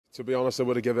To be honest, I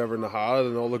would have given everything I had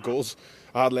and all the goals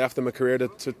I had left in my career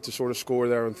to sort of score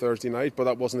there on Thursday night, but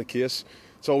that wasn't the case.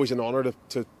 It's always an honour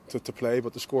to play,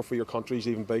 but to score for your country is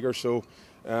even bigger. So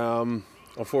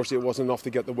unfortunately it wasn't enough to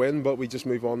get the win, but we just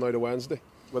move on now to Wednesday.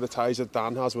 With the ties that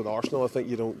Dan has with Arsenal, I think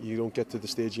you don't get to the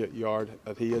stage you are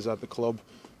that he is at the club,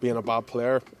 being a bad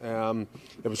player.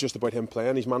 It was just about him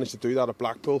playing. He's managed to do that at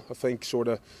Blackpool. I think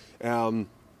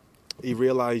he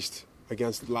realised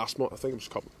against last month, I think it was a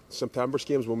couple September's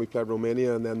games when we played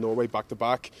Romania and then Norway back to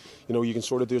back. You know, you can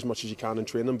sort of do as much as you can in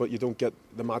training, but you don't get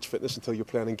the match fitness until you're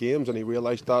playing in games, and he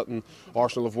realised that, and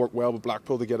Arsenal have worked well with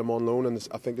Blackpool to get him on loan, and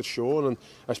I think it's shown, and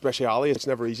especially Ali. It's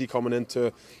never easy coming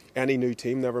into any new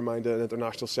team, never mind an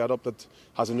international setup that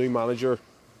has a new manager,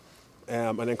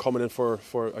 and then coming in for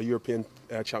a European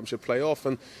Championship playoff.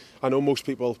 And I know most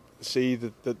people see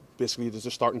that basically there's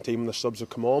a starting team and the subs have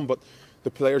come on, but the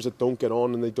players that don't get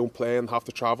on and they don't play and have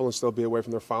to travel and still be away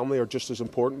from their family are just as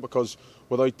important, because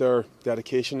without their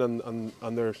dedication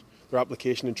and their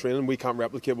application in training, we can't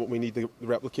replicate what we need to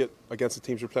replicate against the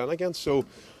teams we're playing against. So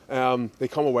they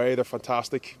come away, they're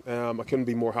fantastic. I couldn't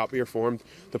be more happier for him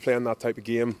to play in that type of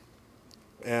game.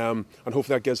 And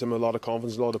hopefully that gives him a lot of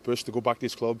confidence, a lot of push to go back to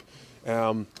his club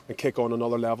and kick on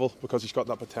another level, because he's got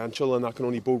that potential, and that can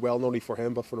only bode well not only for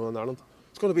him but for Northern Ireland.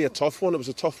 It's going to be a tough one. It was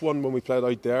a tough one when we played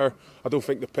out there. I don't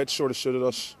think the pitch sort of suited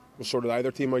us. It was sort of either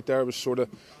team out there. It was sort of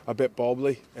a bit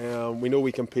bobbly. We know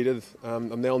we competed,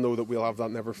 and they'll know that we'll have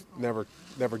that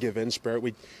never give in spirit.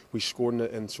 We scored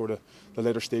in sort of the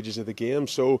later stages of the game.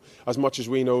 So as much as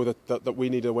we know that we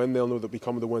need to win, they'll know that we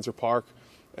come to Windsor Park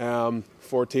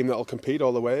for a team that will compete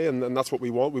all the way, and that's what we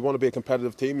want. We want to be a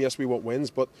competitive team. Yes, we want wins,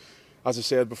 but as I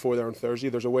said before there on Thursday,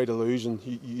 there's a way to lose, and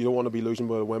you don't want to be losing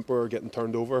by a whimper or getting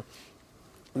turned over.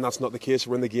 And that's not the case.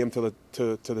 We're in the game to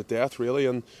the death, really,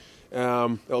 and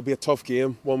it'll be a tough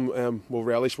game. One we'll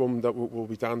relish, one that we'll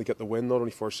be down to get the win, not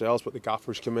only for ourselves, but the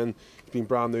gaffers come in, being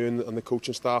brand new, and the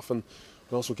coaching staff, and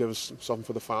also give us something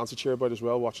for the fans to cheer about as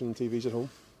well, watching on TVs at home.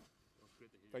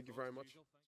 Thank you very much.